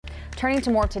Turning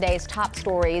to more of today's top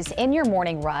stories in your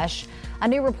morning rush, a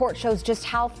new report shows just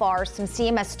how far some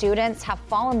CMS students have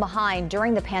fallen behind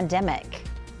during the pandemic.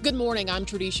 Good morning, I'm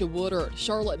Tradisha Woodard.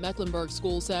 Charlotte Mecklenburg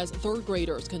School says third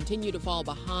graders continue to fall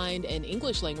behind in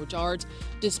English language arts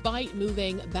despite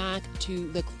moving back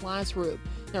to the classroom.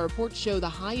 Now, reports show the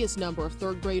highest number of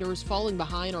third graders falling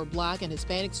behind are Black and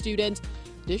Hispanic students.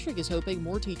 The district is hoping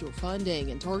more teacher funding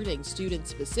and targeting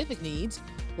student-specific needs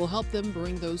will help them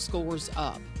bring those scores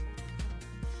up.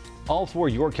 All four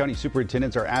York County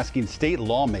superintendents are asking state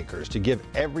lawmakers to give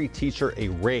every teacher a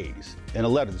raise. In a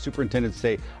letter, the superintendents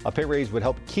say a pay raise would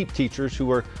help keep teachers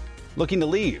who are looking to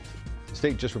leave. The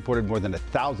state just reported more than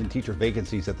 1,000 teacher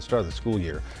vacancies at the start of the school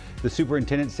year. The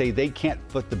superintendents say they can't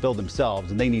foot the bill themselves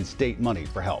and they need state money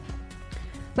for help.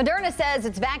 Moderna says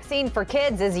its vaccine for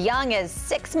kids as young as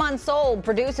 6 months old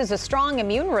produces a strong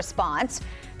immune response.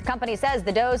 The company says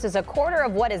the dose is a quarter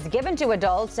of what is given to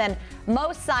adults and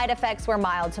most side effects were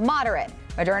mild to moderate.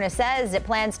 Moderna says it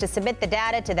plans to submit the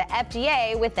data to the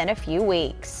FDA within a few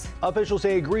weeks. Officials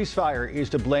say a grease fire is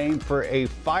to blame for a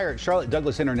fire at Charlotte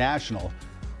Douglas International.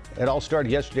 It all started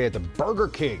yesterday at the Burger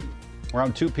King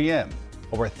around 2 p.m.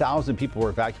 Over 1,000 people were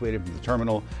evacuated from the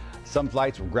terminal. Some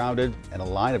flights were grounded and a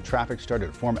line of traffic started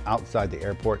to form outside the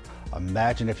airport.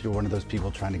 Imagine if you're one of those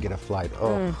people trying to get a flight.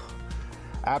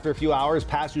 After a few hours,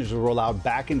 passengers were allowed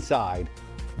back inside.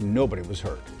 Nobody was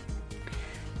hurt.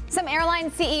 Some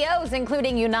airline CEOs,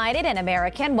 including United and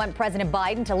American, want President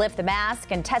Biden to lift the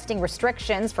mask and testing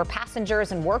restrictions for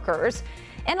passengers and workers.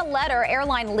 In a letter,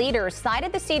 airline leaders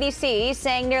cited the CDC,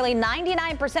 saying nearly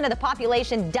 99% of the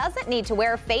population doesn't need to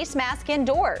wear a face mask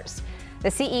indoors. The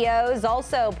CEOs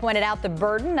also pointed out the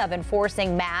burden of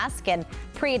enforcing mask and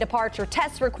pre-departure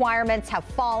test requirements have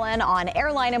fallen on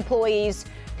airline employees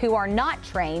who are not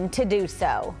trained to do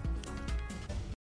so.